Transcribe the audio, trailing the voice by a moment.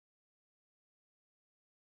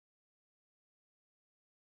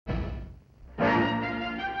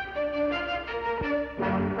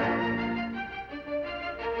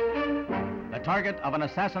target of an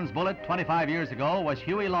assassin's bullet 25 years ago was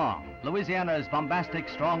Huey Long, Louisiana's bombastic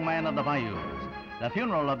strongman of the bayous. The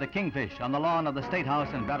funeral of the Kingfish on the lawn of the State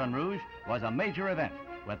House in Baton Rouge was a major event,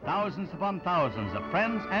 with thousands upon thousands of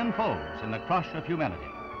friends and foes in the crush of humanity.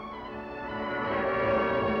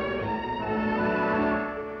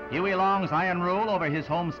 Huey Long's iron rule over his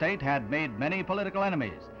home state had made many political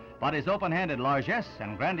enemies, but his open-handed largesse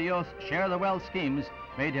and grandiose share-the-wealth schemes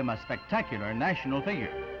made him a spectacular national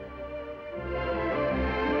figure.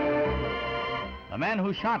 The man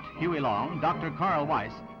who shot Huey Long, Dr. Carl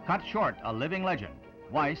Weiss, cut short a living legend.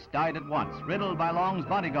 Weiss died at once, riddled by Long's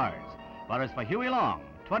bodyguards. But as for Huey Long,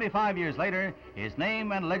 25 years later, his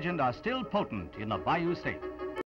name and legend are still potent in the Bayou State.